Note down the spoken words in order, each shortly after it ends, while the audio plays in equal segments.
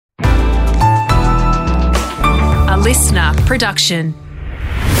listener production.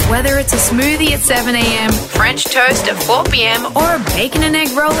 Whether it's a smoothie at 7 a.m, French toast at 4 p.m, or a bacon and egg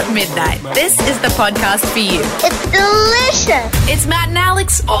roll at midnight, this is the podcast for you. It's delicious. It's Matt and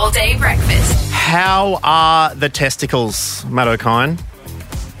Alex All Day Breakfast. How are the testicles, Matt O'Kine?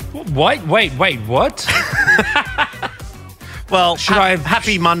 Wait, what? Well,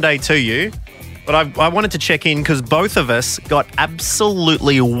 happy Monday to you. But I wanted to check in because both of us got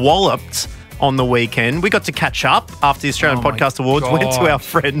absolutely walloped on the weekend. We got to catch up after the Australian Podcast Awards, went to our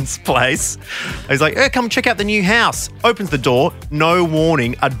friend's place. He's like, hey, come check out the new house. Opens the door, no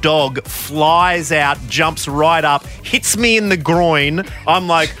warning. A dog flies out, jumps right up, hits me in the groin. I'm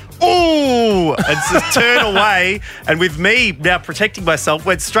like, ooh, and just turn away. And with me now protecting myself,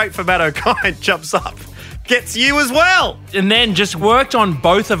 went straight for Matt O'Kine, jumps up. Gets you as well. And then just worked on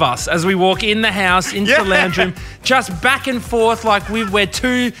both of us as we walk in the house, into the lounge room, just back and forth like we're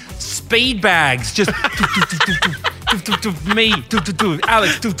two speed bags. Just me,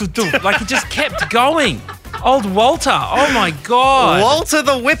 Alex, like it just kept going. Old Walter, oh my God. Walter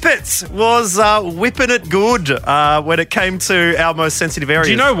the Whippet was whipping it good when it came to our most sensitive areas.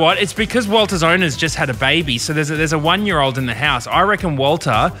 Do you know what? It's because Walter's owners just had a baby. So there's a 1-year-old in the house. I reckon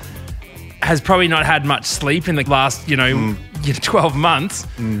Walter has probably not had much sleep in the last, 12 months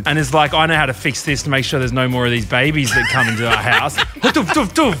and is like, I know how to fix this to make sure there's no more of these babies that come into our house.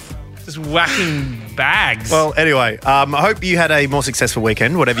 Just whacking bags. Well, anyway, I hope you had a more successful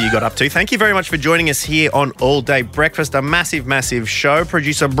weekend, whatever you got up to. Thank you very much for joining us here on All Day Breakfast, a massive, massive show.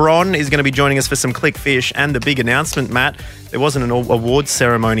 Producer Bron is going to be joining us for some Clickfish and the big announcement, Matt. There wasn't an awards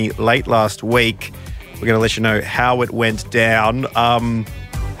ceremony late last week. We're going to let you know how it went down.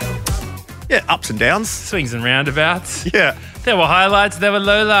 Yeah, ups and downs. Swings and roundabouts. Yeah. There were highlights, there were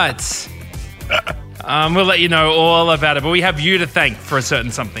lowlights. We'll let you know all about it, but we have you to thank for a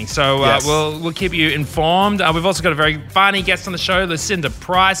certain something. So yes. we'll keep you informed. We've also got a very funny guest on the show. Lucinda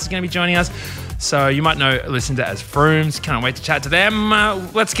Price is going to be joining us. So you might know Lucinda as Frooms. Can't wait to chat to them.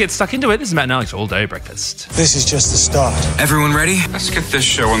 Let's get stuck into it. This is Matt and Alex All Day Breakfast. This is just the start. Everyone ready? Let's get this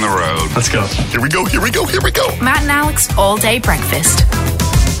show on the road. Let's go. Here we go. Matt and Alex All Day Breakfast.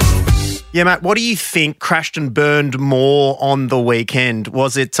 Yeah, Matt, what do you think crashed and burned more on the weekend?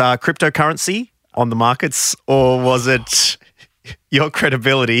 Was it cryptocurrency on the markets, or was it your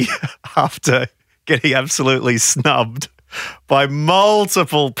credibility after getting absolutely snubbed by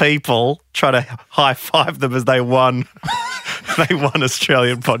multiple people trying to high-five them as they won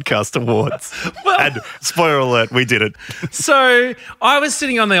Australian Podcast Awards? Well, and spoiler alert, we did it. So I was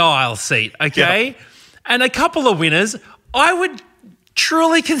sitting on the aisle seat, okay? Yeah. And a couple of winners I would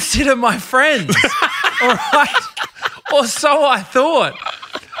truly consider my friends. All right? Or so I thought.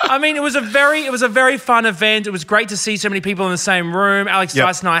 I mean, it was a very fun event. It was great to see so many people in the same room. Alex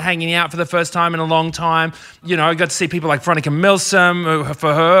Dyson and I hanging out for the first time in a long time. I got to see people like Veronica Milsom.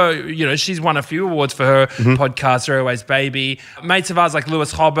 For her, she's won a few awards for her podcast, Airways Baby. Mates of ours like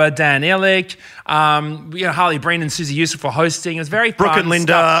Lewis Hobber, Dan Illick, Harley Breen and Susie Youssef for hosting. It was very fun. Brooke and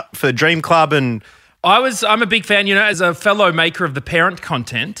Linda for Dream Club and... I'm a big fan, as a fellow maker of the parent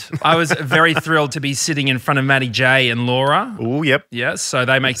content, I was very thrilled to be sitting in front of Maddie J and Laura. Oh, yep. Yes, so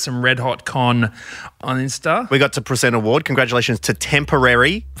they make some red hot con on Insta. We got to present an award. Congratulations to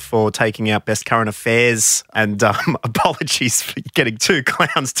Temporary for taking out Best Current Affairs, and apologies for getting two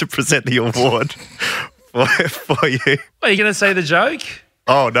clowns to present the award for you. Are you going to say the joke?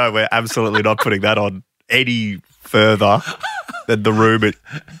 Oh, no, we're absolutely not putting that on any further than the room it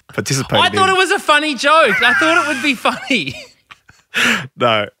participated in. I thought it was a funny joke. I thought it would be funny.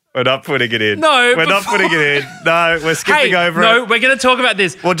 No, we're not putting it in. No. We're not putting it in. No, we're skipping over it. No, we're going to talk about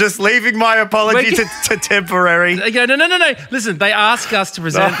this. We're just leaving my apology to Temporary. Okay, no. Listen, they ask us to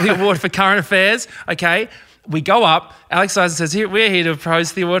present the award for current affairs, okay? We go up. Alex Dyson says, we're here to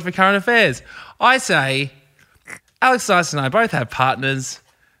propose the award for current affairs. I say, Alex Dyson and I both have partners,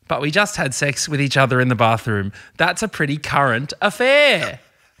 but we just had sex with each other in the bathroom. That's a pretty current affair.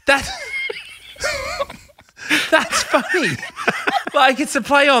 That's funny. Like, it's a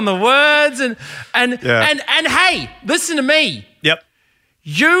play on the words and hey, listen to me. Yep.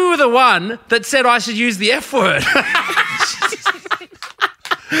 You were the one that said I should use the F word.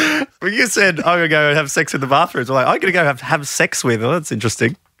 Well, you said, I'm going to go have sex in the bathroom. So I'm going to go have sex with her. Oh, that's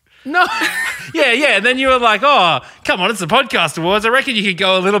interesting. No. Yeah. And then you were like, oh, come on, it's the Podcast Awards. I reckon you could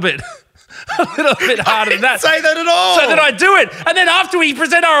go a little bit harder than that. Say that at all. So then I do it. And then after we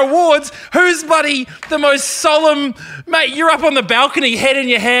present our awards, who's bloody the most solemn? Mate, you're up on the balcony, head in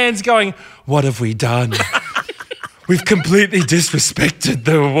your hands going, what have we done? We've completely disrespected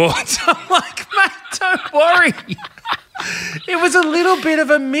the awards. I'm like, mate, don't worry. It was a little bit of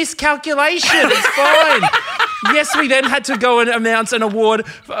a miscalculation. It's fine. Yes, we then had to go and announce an award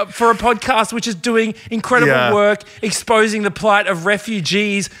for a podcast which is doing incredible work, exposing the plight of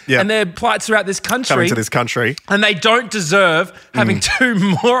refugees and their plights throughout this country. Coming to this country. And they don't deserve having two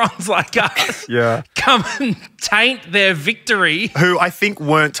morons like us come and taint their victory. Who I think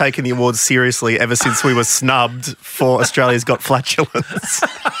weren't taking the awards seriously ever since we were snubbed for Australia's Got Flatulence.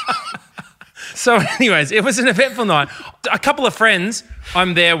 So anyways, it was an eventful night. A couple of friends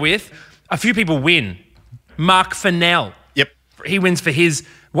I'm there with, a few people win. Mark Fennell. Yep. He wins for his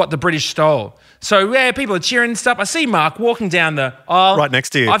What the British Stole. So, yeah, people are cheering and stuff. I see Mark walking down the aisle. Right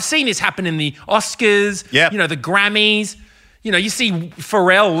next to you. I've seen this happen in the Oscars, Yep. you know, the Grammys. You know, you see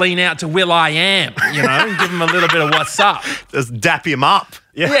Pharrell lean out to will.i.am, you know, and give him a little bit of what's up. Just dap him up.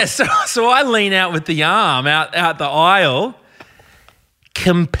 Yeah, so I lean out with the arm out the aisle,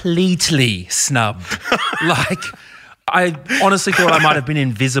 completely snubbed. Like, I honestly thought I might have been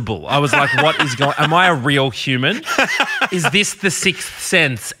invisible. I was like, what is going on? Am I a real human? Is this the Sixth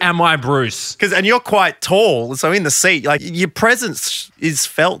Sense? Am I Bruce? And you're quite tall, so in the seat, like your presence is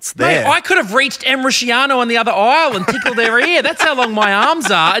felt there. Mate, I could have reached Em Rusciano on the other aisle and tickled their ear. That's how long my arms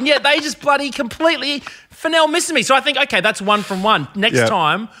are, and yet they just bloody completely Fennell missing me. So I think, okay, that's 1 from 1. Next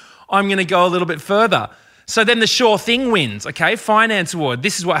time, I'm going to go a little bit further. So then the Sure Thing wins, okay? Finance Award.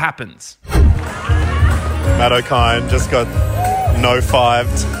 This is what happens. Matt O'Kine just got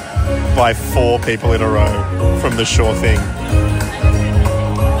no-fived by 4 people in a row from the Sure Thing.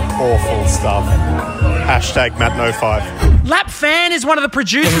 Awful stuff. Hashtag Matt no-five. Lap Fan is one of the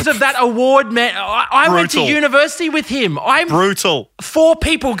producers of that award, man. I went to Brutal. university with him. Brutal. 4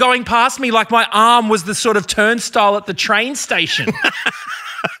 people going past me like my arm was the sort of turnstile at the train station.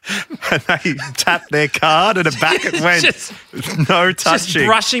 And they tapped their card and back it went. No touching. Just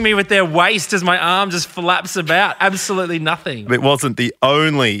brushing me with their waist as my arm just flaps about. Absolutely nothing. It wasn't the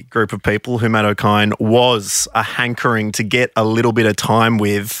only group of people who Matt O'Kine was a hankering to get a little bit of time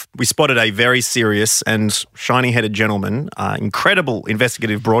with. We spotted a very serious and shiny-headed gentleman, incredible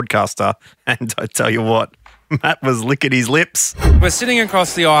investigative broadcaster, and I tell you what, Matt was licking his lips. We're sitting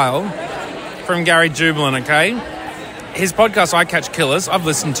across the aisle from Gary Jubelin, okay? His podcast, I Catch Killers, I've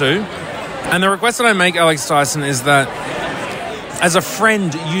listened to. And the request that I make, Alex Dyson, is that as a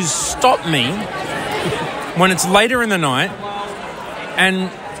friend, you stop me when it's later in the night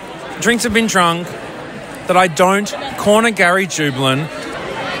and drinks have been drunk, that I don't corner Gary Jubelin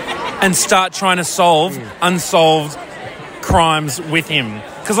and start trying to solve unsolved crimes with him.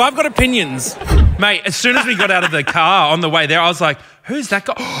 Because I've got opinions. Mate, as soon as we got out of the car on the way there, I was like, who's that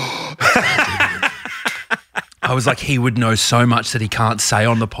guy? I was like, he would know so much that he can't say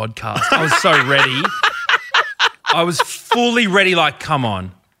on the podcast. I was so ready. I was fully ready, like, come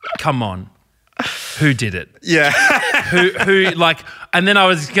on. Who did it? Yeah. who like, and then I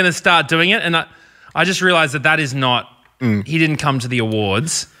was going to start doing it, and I just realised that is not, he didn't come to the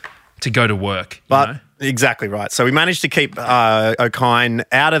awards to go to work. But exactly right. So we managed to keep O'Kine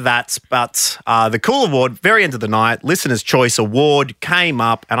out of that, but the Cool Award, very end of the night, Listener's Choice Award came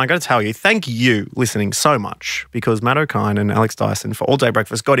up, and I got to tell you, thank you listening so much, because Matt O'Kine and Alex Dyson for All Day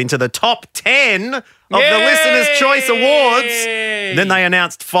Breakfast got into the top 10 of the Listener's Choice Awards. Then they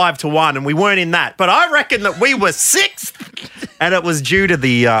announced 5 to 1, and we weren't in that. But I reckon that we were 6th, and it was due to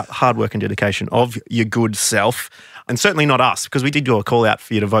the hard work and dedication of your good self. And certainly not us, because we did do a call out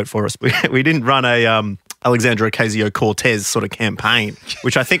for you to vote for us. We didn't run a Alexandra Ocasio-Cortez sort of campaign,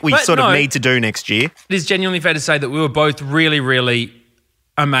 which I think we need to do next year. It is genuinely fair to say that we were both really, really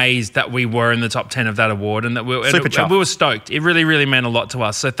amazed that we were in the top 10 of that award, and that we were stoked. It really, really meant a lot to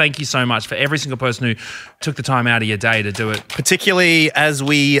us. So thank you so much for every single person who took the time out of your day to do it. Particularly as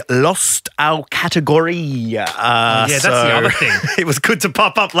we lost our category. That's the other thing. It was good to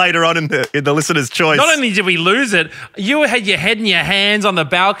pop up later on in the Listener's Choice. Not only did we lose it, you had your head in your hands on the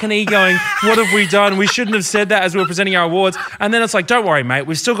balcony going, what have we done? We shouldn't have said that as we were presenting our awards. And then it's like, don't worry, mate.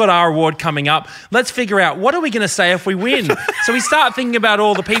 We've still got our award coming up. Let's figure out, what are we going to say if we win? So we start thinking about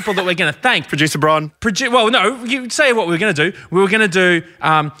all the people that we're going to thank. Producer Bron. You say what we were going to do. We were going to do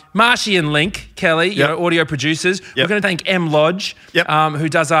Marshy and Link, Kelly, you know, audio producers. We're going to thank M Lodge, who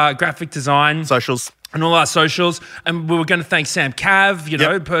does our graphic design. Socials. And all our socials. And we were going to thank Sam Cav,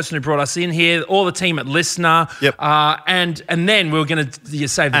 the person who brought us in here, all the team at Listener. And then we were going to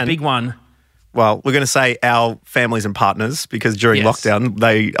save the big one. Well, we're going to say our families and partners, because during lockdown,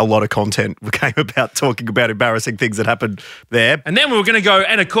 a lot of content came about talking about embarrassing things that happened there. And then we were going to go,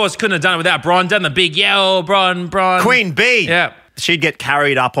 and of course, couldn't have done it without Bron, done the big yell, Bron. Queen Bee. Yeah. She'd get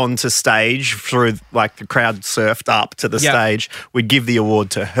carried up onto stage through, like, the crowd surfed up to the stage. We'd give the award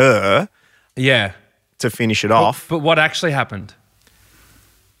to her. Yeah. To finish it off. But what actually happened?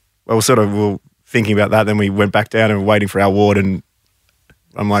 Well, we'll thinking about that. Then we went back down and were waiting for our ward, and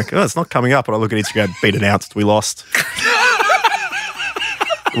I'm like, oh, it's not coming up. And I look at Instagram, beat announced, we lost.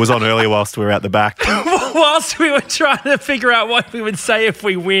 It was on earlier whilst we were out the back. Whilst we were trying to figure out what we would say if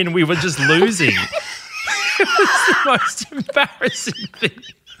we win, we were just losing. It was the most embarrassing thing.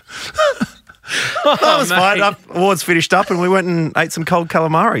 That was fine. Awards finished up and we went and ate some cold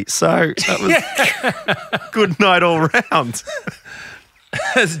calamari. So that was good night all round.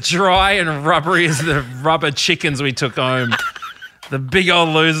 As dry and rubbery as the rubber chickens we took home. The big old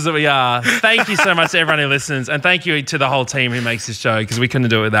losers that we are. Thank you so much to everyone who listens, and thank you to the whole team who makes this show, because we couldn't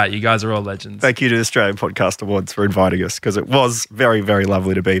do it without you. Guys are all legends. Thank you to the Australian Podcast Awards for inviting us, because it was very, very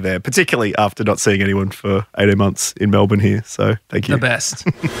lovely to be there, particularly after not seeing anyone for 18 months in Melbourne here. So thank you. The best.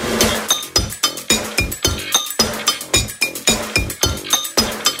 Do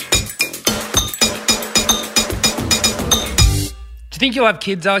you think you'll have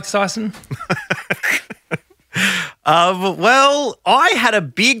kids, Alex Tyson? Well, I had a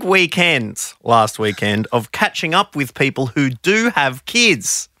big weekend last weekend of catching up with people who do have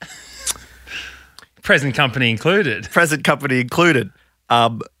kids. Present company included. Present company included.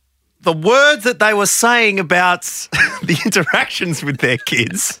 The words that they were saying about the interactions with their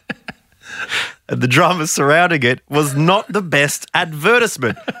kids and the drama surrounding it was not the best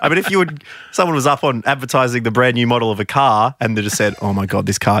advertisement. I mean, if someone was up on advertising the brand new model of a car and they just said, oh my God,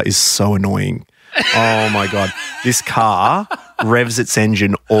 this car is so annoying. Oh my God, this car revs its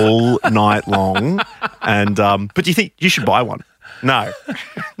engine all night long. And but do you think you should buy one? No,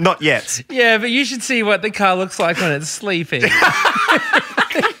 not yet. Yeah, but you should see what the car looks like when it's sleeping.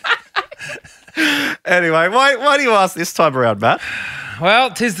 Anyway, why do you ask this time around, Matt?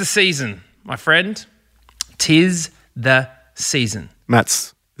 Well, 'tis the season, my friend. 'Tis the season.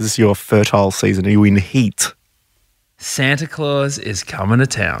 Matt's, is this your fertile season? Are you in heat? Santa Claus is coming to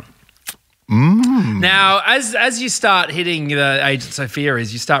town. Now, as you start hitting the age that Sophia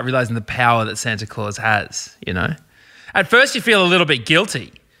is, you start realising the power that Santa Claus has, you know. At first you feel a little bit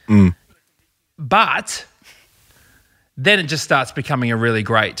guilty, but then it just starts becoming a really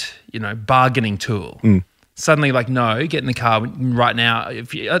great, you know, bargaining tool. Suddenly, like, no, get in the car right now.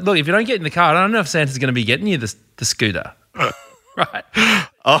 If you don't get in the car, I don't know if Santa's going to be getting you the scooter. Right.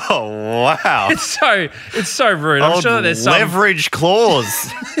 Oh, wow. It's so rude. I'm sure that there's some leverage clause.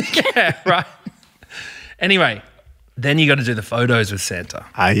 yeah, right. Anyway, then you got to do the photos with Santa.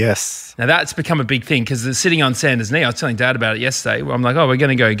 Yes. Now that's become a big thing because sitting on Santa's knee, I was telling Dad about it yesterday. I'm like, oh, we're going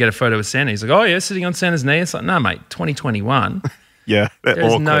to go get a photo with Santa. He's like, oh yeah, sitting on Santa's knee. It's like, no, mate, 2021. Yeah,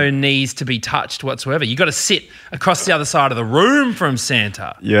 there's no knees to be touched whatsoever. You got to sit across the other side of the room from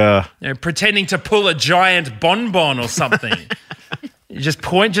Santa. Yeah. You know, pretending to pull a giant bonbon or something.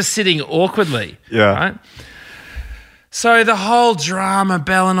 just sitting awkwardly. Yeah. Right? So the whole drama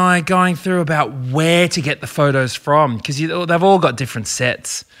Belle and I are going through about where to get the photos from, because they've all got different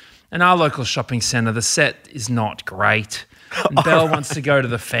sets. And our local shopping centre, the set is not great. And Belle wants to go to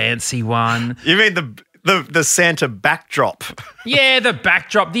the fancy one. You mean the Santa backdrop? Yeah, the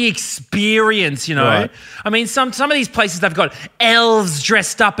backdrop, the experience, you know. Right. I mean, some of these places, they've got elves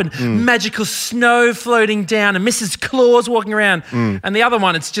dressed up and magical snow floating down and Mrs. Claus walking around. And the other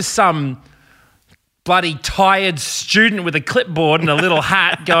one, it's just some bloody tired student with a clipboard and a little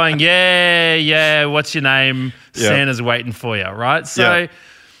hat going, yeah, what's your name? Yeah. Santa's waiting for you, right? So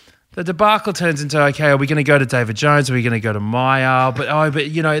the debacle turns into, okay, are we going to go to David Jones? Are we going to go to Maya?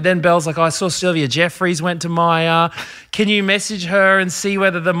 But you know, then Belle's like, I saw Sylvia Jeffries went to Maya. Can you message her and see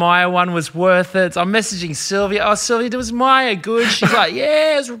whether the Maya one was worth it? So I'm messaging Sylvia. Oh, Sylvia, was Maya good? She's like,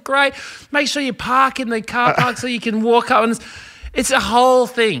 yeah, it was great. Make sure you park in the car park so you can walk up. And it's a whole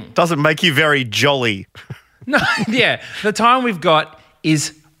thing. Doesn't make you very jolly. No, yeah. The time we've got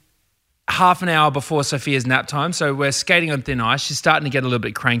is half an hour before Sophia's nap time, so we're skating on thin ice. She's starting to get a little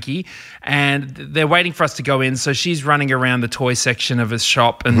bit cranky, and they're waiting for us to go in, so she's running around the toy section of a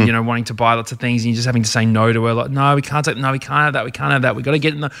shop and, you know, wanting to buy lots of things, and you're just having to say no to her, like, no, we can't have that, we can't have that. We've got to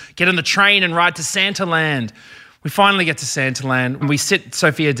get in the train and ride to Santaland. We finally get to Santaland, and we sit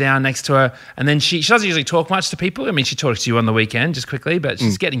Sophia down next to her, and then she doesn't usually talk much to people. I mean, she talks to you on the weekend just quickly, but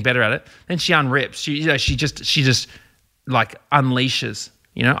she's getting better at it. Then she unrips. She just like unleashes.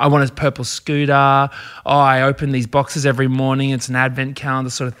 You know, I want a purple scooter. Oh, I open these boxes every morning. It's an advent calendar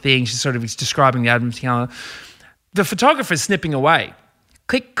sort of thing. She's sort of describing the advent calendar. The photographer's snipping away.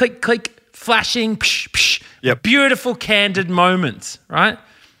 Click, click, click, flashing, psh, psh. Yep. Beautiful, candid moments, right?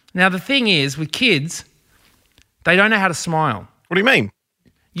 Now, the thing is, with kids, they don't know how to smile. What do you mean?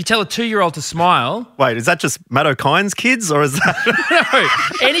 You tell a 2-year-old to smile. Wait, is that just Matt O'Kine's kids, or is that...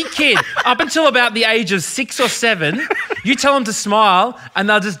 No, any kid up until about the age of 6 or 7, you tell them to smile and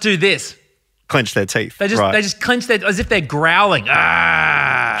they'll just do this. clench their teeth. They just clench their, as if they're growling.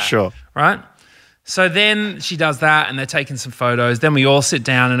 Ah, Sure. right. So then she does that, and they're taking some photos. Then we all sit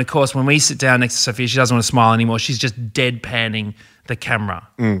down, and of course, when we sit down next to Sophia, she doesn't want to smile anymore. She's just deadpanning the camera,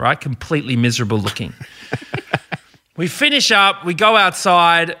 right? Completely miserable looking. We finish up. We go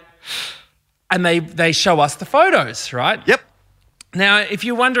outside, and they show us the photos, right? Yep. Now, if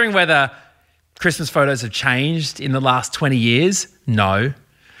you're wondering whether Christmas photos have changed in the last 20 years, no.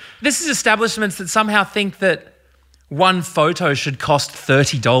 This is establishments that somehow think that one photo should cost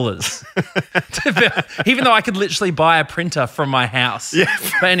 $30. Even though I could literally buy a printer from my house. Yeah.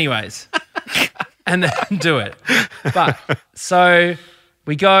 But anyways, and then do it. But so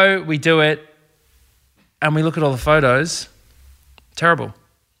we go, we do it, and we look at all the photos. Terrible.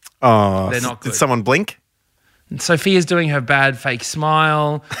 Oh, They're not good. Did someone blink? And Sophia's doing her bad fake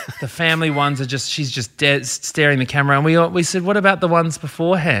smile. The family ones are she's just dead, staring the camera. And we said, what about the ones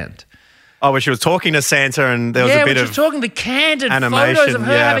beforehand? Oh, where she was talking to Santa and there was a bit of talking the candid animation, photos of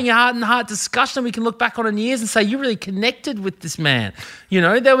her yeah. having a heart-and-heart discussion. We can look back on in years and say, you really connected with this man. You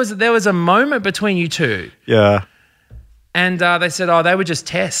know, there was a moment between you two. Yeah. And they said, they were just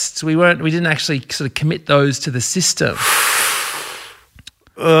tests. We didn't actually sort of commit those to the system.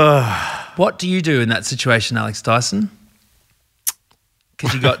 What do you do in that situation, Alex Dyson?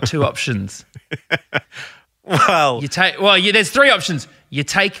 Because you got two options. Well, there's three options. You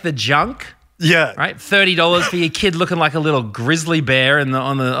take the junk, yeah. right? $30 for your kid looking like a little grizzly bear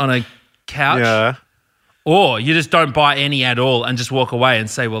on a couch. Yeah. Or you just don't buy any at all and just walk away and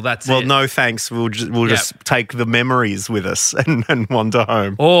say, well, that's it. Well, no thanks. We'll just take the memories with us and wander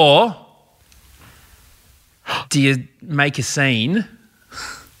home. Or do you make a scene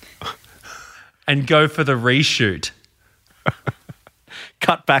and go for the reshoot?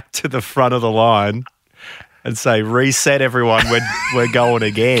 Cut back to the front of the line and say, reset everyone, we're going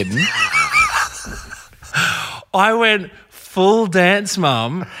again. I went full dance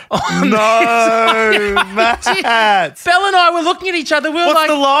mum. No, Matt. Belle and I were looking at each other. We were What's like,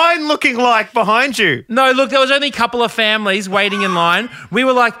 the line looking like behind you? no, look, there was only a couple of families waiting in line. We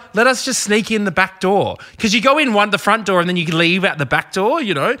were like, let us just sneak in the back door. Because you go in the front door and then you can leave out the back door,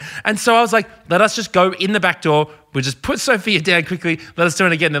 you know. And so I was like, let us just go in the back door. We'll just put Sophia down quickly. Let us do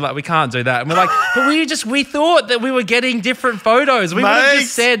it again. They're like, we can't do that. And we're like, but we thought that we were getting different photos. We would have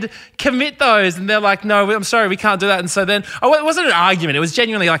just said, commit those. And they're like, no, I'm sorry, we can't do that. And so then, it wasn't an argument. It was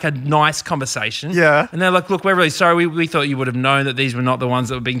genuinely like a nice conversation. Yeah. And they're like, look, we're really sorry. We thought you would have known that these were not the ones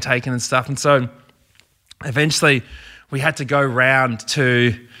that were being taken and stuff. And so eventually we had to go round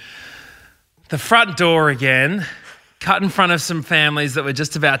to the front door again, cut in front of some families that were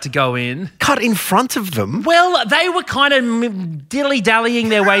just about to go in. Cut in front of them? Well, they were kind of dilly-dallying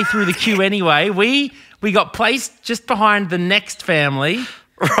their way through the queue anyway. We got placed just behind the next family.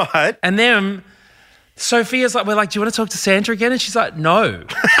 Right. And then Sophia's like, we're like, do you want to talk to Santa again? And she's like, no.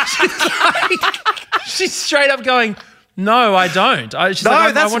 She's straight up going, no, I don't. She's No, like,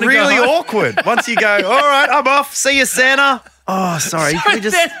 I that's wanna really go home. awkward. Once you go, all right, I'm off. See you, Santa. Oh, sorry. Can we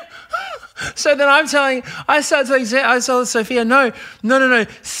just... So then I start telling Sophia, no.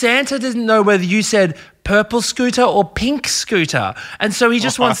 Santa doesn't know whether you said purple scooter or pink scooter. And so he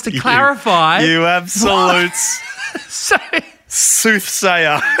just wants to clarify. You absolute So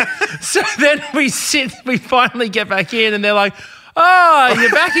soothsayer. So then we finally get back in and they're like, oh, you're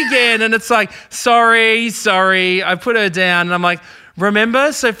back again. And it's like, sorry. I put her down and I'm like,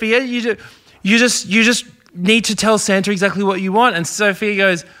 remember, Sophia, you just need to tell Santa exactly what you want. And Sophia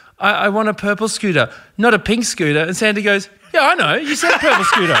goes, I want a purple scooter, not a pink scooter. And Santa goes, yeah, I know. You said purple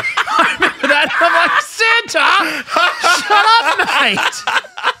scooter. I remember that. I'm like, Santa, shut up, mate.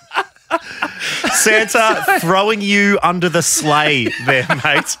 Santa throwing you under the sleigh there,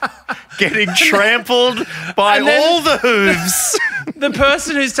 mate. Getting trampled by all the hooves. The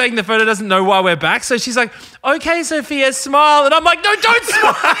person who's taking the photo doesn't know why we're back. So she's like, okay, Sophia, smile. And I'm like, no, don't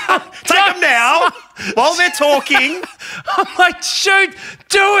smile. Take them now while they're talking. I'm like, shoot,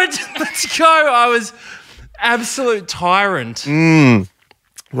 do it. Let's go. I was absolute tyrant.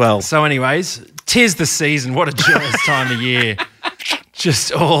 Well, So anyways, 'tis the season. What a joyous time of year.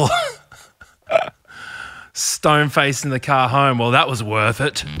 Just all stone face in the car home. Well, that was worth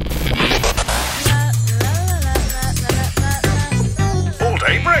it. All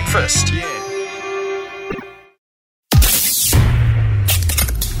day breakfast.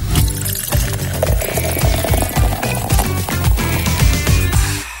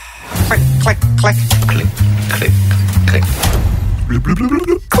 click, click, click, click, click.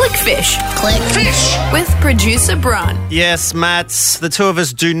 Clickfish. Clickfish. With producer Bron. Yes, Mats, the two of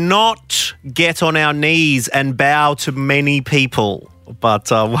us do not get on our knees and bow to many people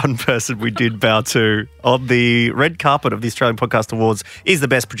but one person we did bow to on the red carpet of the Australian Podcast Awards is the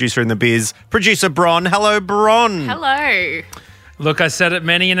best producer in the biz, producer Bron. Hello, Bron. Hello. Look, I said it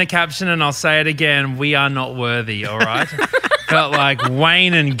many in a caption and I'll say it again. We are not worthy, all right? Felt like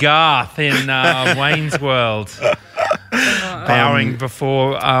Wayne and Garth in Wayne's World. Bowing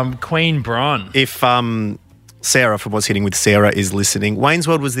before Queen Bron. If Sarah from What's Hitting with Sarah is listening, Wayne's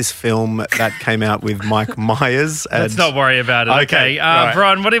World was this film that came out with Mike Myers. Let's not worry about it. Okay, right.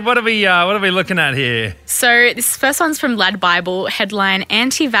 Bron, what are we looking at here? So this first one's from Lad Bible, headline,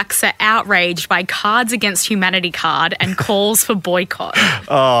 Anti-Vaxxer outraged by Cards Against Humanity card and calls for boycott.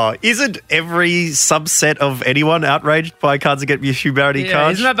 Oh, isn't every subset of anyone outraged by Cards Against Humanity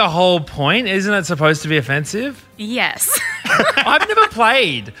cards? Isn't that the whole point? Isn't it supposed to be offensive? Yes. I've never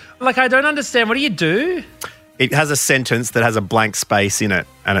played. Like, I don't understand. What do you do? It has a sentence that has a blank space in it,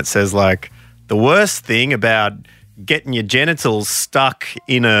 and it says, like, the worst thing about getting your genitals stuck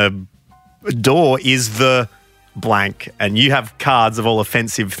in a door is the blank, and you have cards of all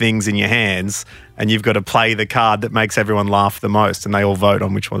offensive things in your hands, and you've got to play the card that makes everyone laugh the most, and they all vote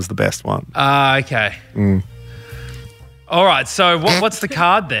on which one's the best one. Okay. All right, so what's the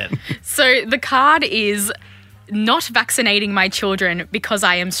card then? So the card is not vaccinating my children because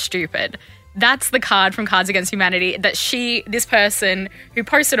I am stupid. That's the card from Cards Against Humanity that this person who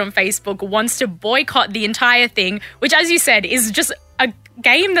posted on Facebook wants to boycott the entire thing, which, as you said, is just a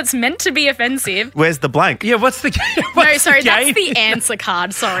game that's meant to be offensive. Where's the blank? Yeah, what's the game? That's the answer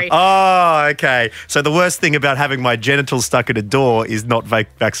card, sorry. Oh, okay. So the worst thing about having my genitals stuck in a door is not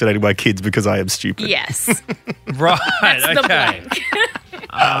vaccinating my kids because I am stupid. Yes. Right, That's okay. the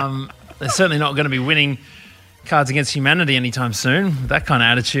blank. They're certainly not going to be winning Cards Against Humanity anytime soon with that kind of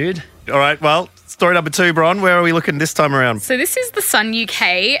attitude. All right, well, story number 2, Bron. Where are we looking this time around? So this is The Sun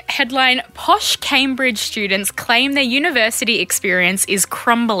UK. Headline, posh Cambridge students claim their university experience is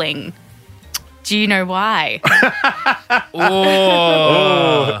crumbling. Do you know why?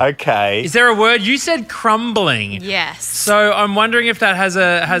 Oh, okay. Is there a word? You said crumbling. Yes. So I'm wondering if that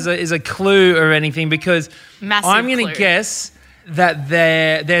is a clue or anything, because Massive I'm going clue. to guess that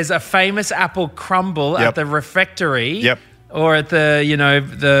there's a famous apple crumble Yep. at the refectory. Yep. Or at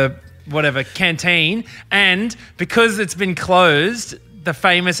the whatever canteen, and because it's been closed, the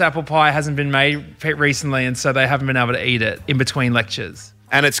famous apple pie hasn't been made recently, and so they haven't been able to eat it in between lectures.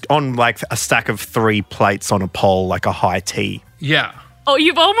 And it's on like a stack of 3 plates on a pole, like a high tea. Yeah. Oh,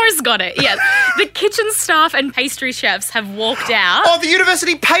 you've almost got it. Yes. The kitchen staff and pastry chefs have walked out. Oh, the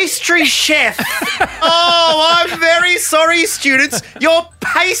university pastry chef. Oh, I'm very sorry, students. Your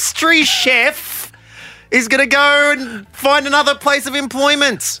pastry chef is going to go and find another place of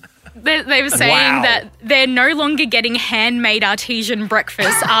employment. They were saying Wow. that they're no longer getting handmade artesian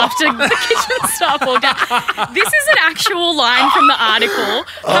breakfast after the kitchen staff walked out. This is an actual line from the article.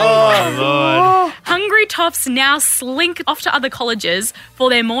 Hungry toffs now slink off to other colleges for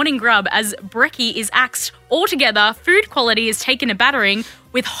their morning grub as brekkie is axed altogether. Food quality is taken a battering,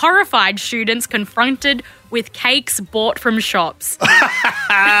 with horrified students confronted with cakes bought from shops.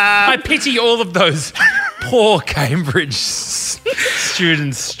 I pity all of those poor Cambridge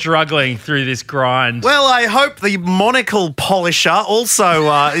students struggling through this grind. Well, I hope the monocle polisher also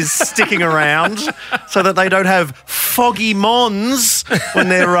is sticking around so that they don't have foggy mons when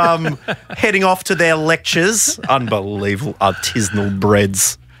they're heading off to their lectures. Unbelievable artisanal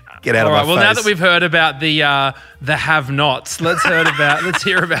breads. Get out All of right. my Well, face. now that we've heard about the have-nots, let's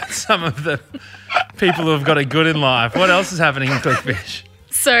hear about some of the people who have got it good in life. What else is happening in Clickfish?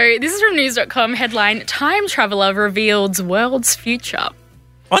 So this is from news.com, headline, Time Traveller reveals world's future.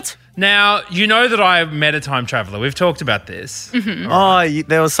 What? Now, you know that I met a time traveller. We've talked about this. Oh,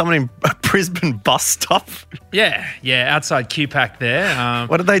 there was someone in a Brisbane bus stop. Yeah, outside QPAC there.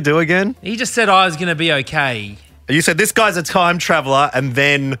 What did they do again? He just said I was going to be okay. You said this guy's a time traveller, and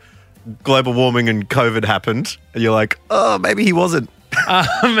then global warming and COVID happened, and you're like, oh, maybe he wasn't.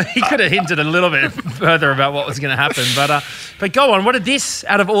 He could have hinted a little bit further about what was going to happen, but go on. What did this,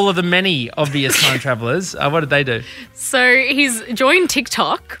 out of all of the many obvious time travellers, what did they do? So he's joined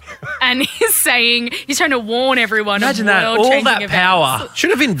TikTok and he's trying to warn everyone Imagine of that, all world-changing that events. power.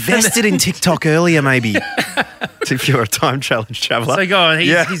 Should have invested in TikTok earlier, maybe, if you're a time challenge traveller. So go on.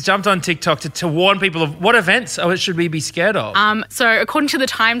 Yeah. He's jumped on TikTok to warn people of what events should we be scared of? So according to the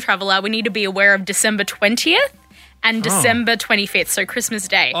Time Traveller, we need to be aware of December 20th and December 25th, so Christmas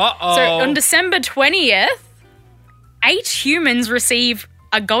Day. Uh-oh. So on December 20th, 8 humans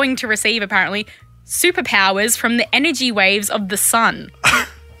are going to receive, apparently, superpowers from the energy waves of the sun.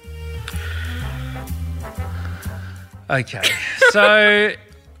 Okay. So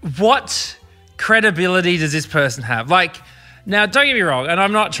what credibility does this person have? Like, Now, don't get me wrong, and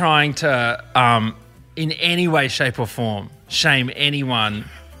I'm not trying to, in any way, shape, or form, shame anyone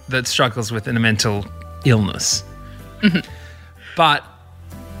that struggles with a mental illness. But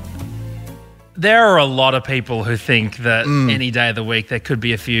there are a lot of people who think that any day of the week there could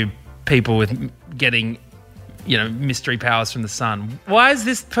be a few people with getting, mystery powers from the sun. Why is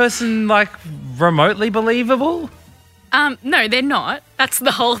this person, remotely believable? No, they're not. That's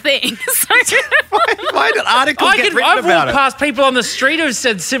the whole thing. So Why did articles get written I've about walked it? past people on the street who've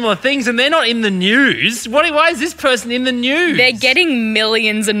said similar things and they're not in the news. Why is this person in the news? they're getting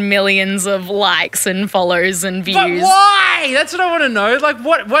millions and millions of likes and follows and views. But why? That's what I want to know.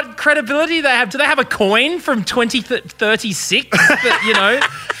 What credibility do they have? Do they have a coin from 2036 that,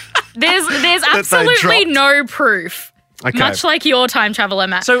 There's absolutely dropped. no proof. Okay. Much like your time traveler,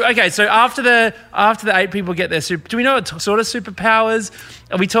 Matt. So after the 8 people get their do we know what sort of superpowers?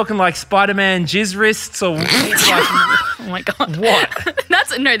 Are we talking like Spider-Man jizz wrists or Oh my God. what?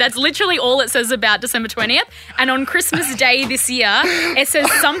 That's literally all it says about December 20th. And on Christmas Day this year, it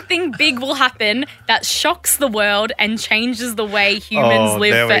says something big will happen that shocks the world and changes the way humans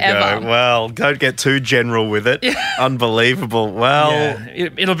live there forever. we go. Well, don't get too general with it. Unbelievable. Well, Yeah.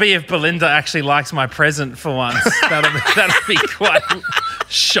 It'll be if Belinda actually likes my present for once. That'll be quite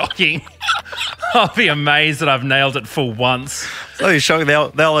shocking. I'll be amazed that I've nailed it for once. so you're shocking.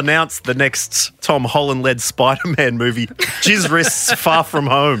 They'll announce the next Tom Holland-led Spider-Man movie, Jizz Wrists Far From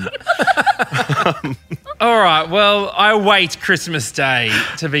Home. All right, well, I wait Christmas Day,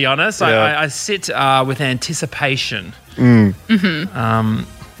 to be honest. Yeah. I sit with anticipation.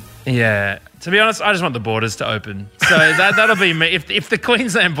 Yeah. To be honest, I just want the borders to open. So that'll be me. If the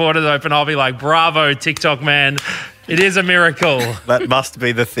Queensland borders open, I'll be like, bravo, TikTok man. It is a miracle. That must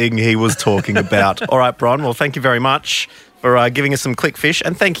be the thing he was talking about. All right, Bron, well, thank you very much for giving us some clickfish,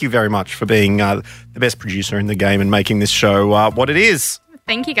 and thank you very much for being the best producer in the game and making this show what it is.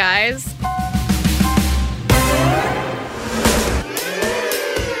 Thank you, guys.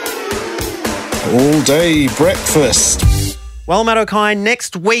 All day breakfast. Well, Matt O'Kine,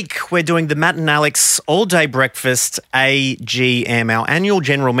 next week we're doing the Matt and Alex all-day breakfast AGM, our annual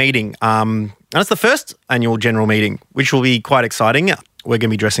general meeting. And it's the first annual general meeting, which will be quite exciting. We're going to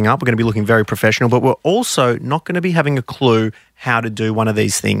be dressing up. We're going to be looking very professional, but we're also not going to be having a clue how to do one of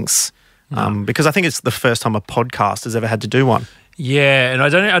these things because I think it's the first time a podcast has ever had to do one. Yeah, and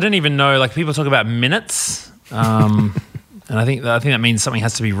I don't even know. Like, people talk about minutes, and I think that means something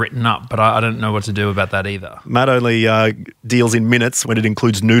has to be written up, but I don't know what to do about that either. Matt only deals in minutes when it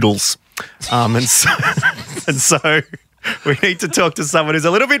includes noodles, and so we need to talk to someone who's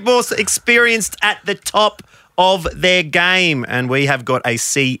a little bit more experienced at the top of their game. And we have got a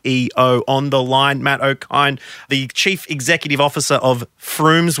CEO on the line, Matt O'Kine, the Chief Executive Officer of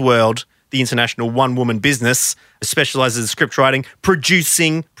Froomes World, the international one-woman business, specialises in script writing,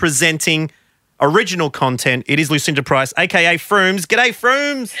 producing, presenting original content. It is Lucinda Price, a.k.a. Froomes. G'day,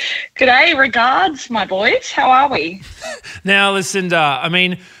 Froomes. G'day, regards, my boys. How are we? Now, Lucinda, I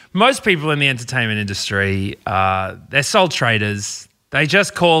mean, most people in the entertainment industry, they're sole traders. They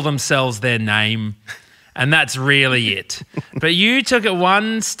just call themselves their name, and that's really it. But you took it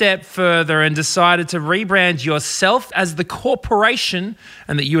one step further and decided to rebrand yourself as the corporation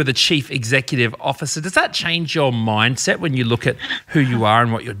and that you are the Chief Executive Officer. Does that change your mindset when you look at who you are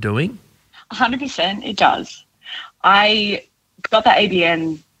and what you're doing? 100% it does. I got that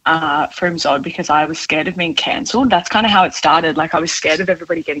ABN Froomes Odd because I was scared of being cancelled. That's kind of how it started. Like, I was scared of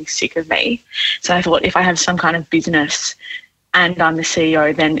everybody getting sick of me. So I thought, if I have some kind of business and I'm the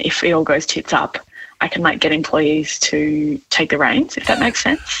CEO, then if it all goes tits up, I can get employees to take the reins, if that makes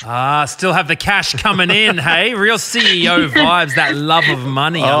sense. Still have the cash coming in, hey? Real CEO vibes, that love of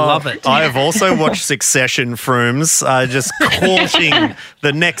money. I love it. I have also watched Succession, Froomes, just courting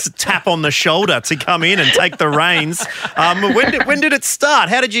the next tap on the shoulder to come in and take the reins. When did it start?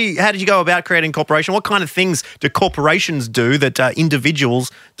 How did you go about creating a corporation? What kind of things do corporations do that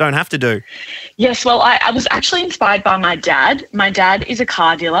individuals don't have to do? Yes, well, I was actually inspired by my dad. My dad is a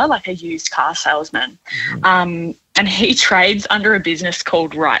car dealer, like a used car salesman. And he trades under a business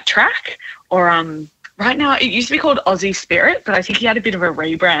called Right Track, or right now it used to be called Aussie Spirit, but I think he had a bit of a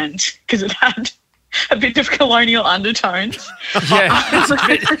rebrand because it had a bit of colonial undertones. Yeah,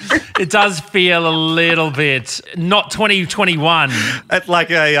 it does feel a little bit not 2021. At like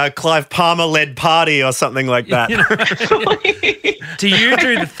a Clive Palmer-led party or something like that. Do you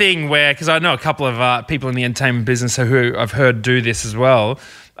do the thing where, because I know a couple of people in the entertainment business who I've heard do this as well,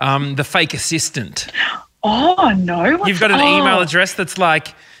 the fake assistant. Oh, no. You've got an email address that's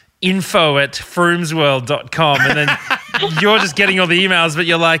like, info@froomesworld.com, and then you're just getting all the emails, but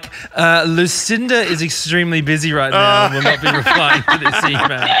you're like, Lucinda is extremely busy right now and will not be replying to this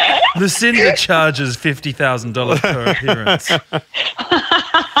email. Lucinda charges $50,000 per appearance.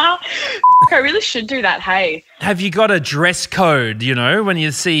 I really should do that, hey. Have you got a dress code, when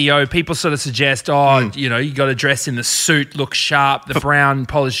you're the CEO, people sort of suggest, you got to dress in the suit, look sharp, the brown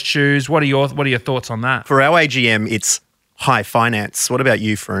polished shoes. What are your thoughts on that? For our AGM, it's high finance. What about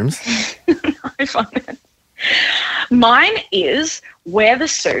you, Frooms? High finance. Mine is wear the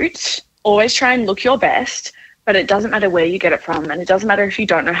suit, always try and look your best, but it doesn't matter where you get it from, and it doesn't matter if you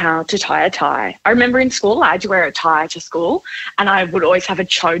don't know how to tie a tie. I remember in school I had to wear a tie to school, and I would always have a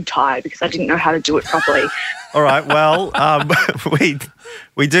chode tie because I didn't know how to do it properly. All right, well,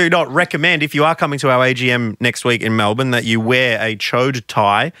 we do not recommend, if you are coming to our AGM next week in Melbourne, that you wear a chode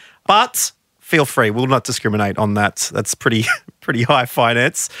tie, but feel free. We'll not discriminate on that. That's pretty high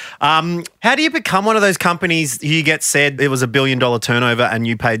finance. How do you become one of those companies you get said it was $1 billion turnover and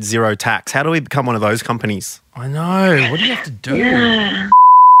you paid zero tax? How do we become one of those companies? I know. What do you have to do? Yeah.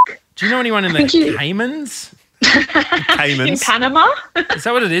 Do you know anyone in the Caymans? In Panama? Is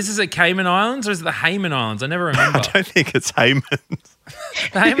that what it is? Is it Cayman Islands or is it the Hayman Islands? I never remember. I don't think it's Hayman.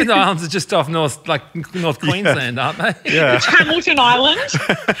 The Hayman Islands are just off North Queensland, aren't they? Yeah. Hamilton Island.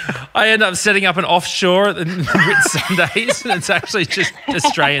 I end up setting up an offshore at the Whitsundays, and it's actually just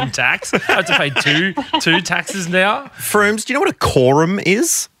Australian tax. I have to pay two taxes now. Frooms, do you know what a quorum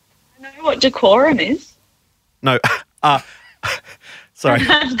is? I know what decorum is. No. Sorry.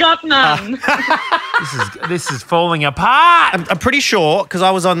 I've got none. This is falling apart. I'm pretty sure, because I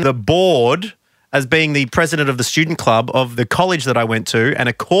was on the board as being the president of the student club of the college that I went to, and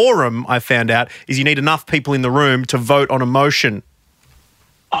a quorum, I found out, is you need enough people in the room to vote on a motion.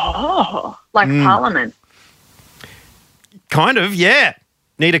 Oh, like Parliament. Kind of, yeah.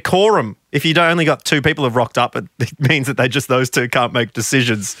 Need a quorum. If you only got two people have rocked up, it means that those two can't make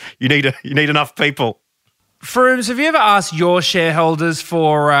decisions. You need enough people. Frooms, have you ever asked your shareholders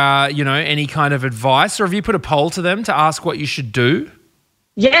for, any kind of advice, or have you put a poll to them to ask what you should do?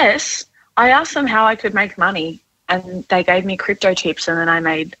 Yes. I asked them how I could make money, and they gave me crypto tips, and then I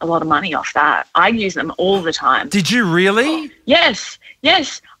made a lot of money off that. I use them all the time. Did you really? Yes.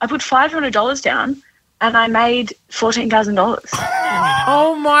 I put $500 down, and I made $14,000.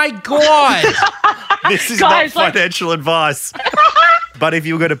 Oh, my God. This is Guys, not financial advice. But if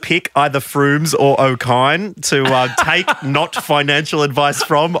you were going to pick either Frooms or O'Kine to take not financial advice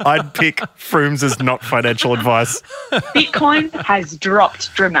from, I'd pick Frooms as not financial advice. Bitcoin has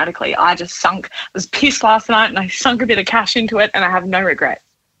dropped dramatically. I was pissed last night, and I sunk a bit of cash into it, and I have no regrets.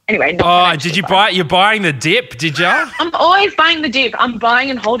 Anyway. Did you buy? You're buying the dip, did you? I'm always buying the dip. I'm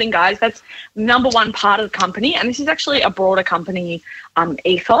buying and holding, guys. That's number one part of the company, and this is actually a broader company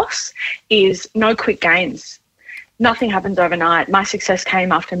ethos, is no quick gains. Nothing happens overnight. My success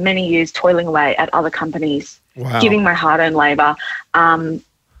came after many years toiling away at other companies, giving my hard-earned labour,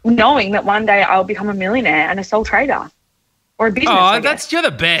 knowing that one day I'll become a millionaire and a sole trader or a business. You're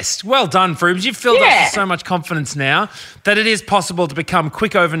the best. Well done, Frooms. You've filled us with so much confidence now that it is possible to become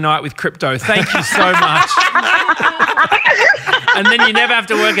quick overnight with crypto. Thank you so much. And then you never have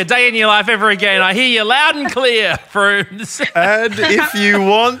to work a day in your life ever again. I hear you loud and clear, Frooms. And if you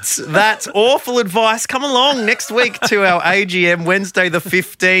want that awful advice, come along next week to our AGM, Wednesday the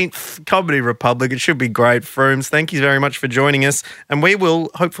 15th, Comedy Republic. It should be great, Frooms. Thank you very much for joining us, and we will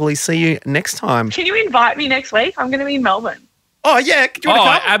hopefully see you next time. Can you invite me next week? I'm going to be in Melbourne. Oh, yeah. Do you want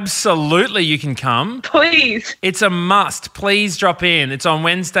to come? Absolutely, you can come. Please. It's a must. Please drop in. It's on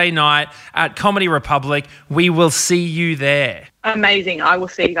Wednesday night at Comedy Republic. We will see you there. Amazing. I will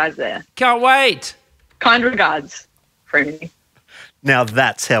see you guys there. Can't wait. Kind regards, Froomy. Now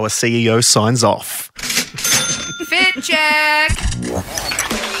that's how a CEO signs off. Fit check.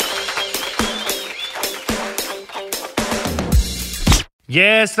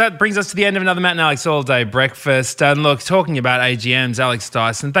 Yes, that brings us to the end of another Matt and Alex All-Day Breakfast. And look, talking about AGMs, Alex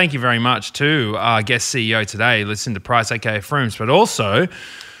Dyson, thank you very much to our guest CEO today, Lucinda Price, aka Frooms, but also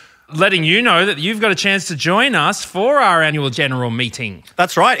letting you know that you've got a chance to join us for our annual general meeting.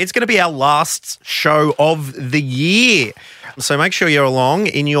 That's right. It's going to be our last show of the year. So make sure you're along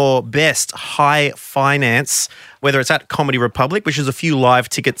in your best high finance, whether it's at Comedy Republic, which is a few live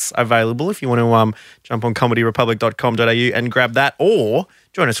tickets available if you want to jump on comedyrepublic.com.au and grab that, or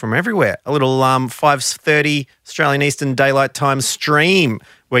join us from everywhere. A little 5:30 Australian Eastern Daylight Time stream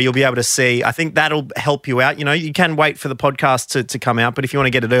where you'll be able to see. I think that'll help you out. You know, you can wait for the podcast to come out, but if you want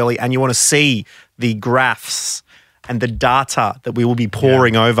to get it early and you want to see the graphs and the data that we will be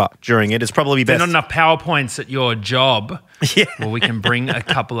pouring over during it. It's probably There's best. not enough PowerPoints at your job. Yeah. Well, we can bring a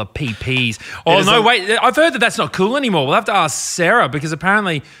couple of PPs. Oh, no, wait. I've heard that that's not cool anymore. We'll have to ask Sarah because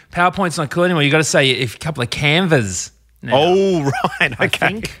apparently PowerPoint's not cool anymore. You got to say a couple of Canvas now. Oh, right.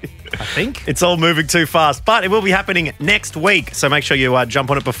 Okay. I think. It's all moving too fast, but it will be happening next week. So make sure you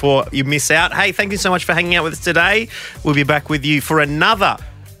jump on it before you miss out. Hey, thank you so much for hanging out with us today. We'll be back with you for another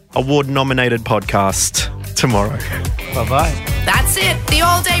award-nominated podcast tomorrow. Bye-bye. That's it. The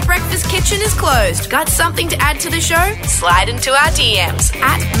all-day breakfast kitchen is closed. Got something to add to the show? Slide into our DMs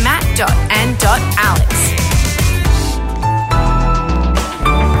at matt.and.alex.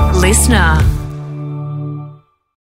 Listener.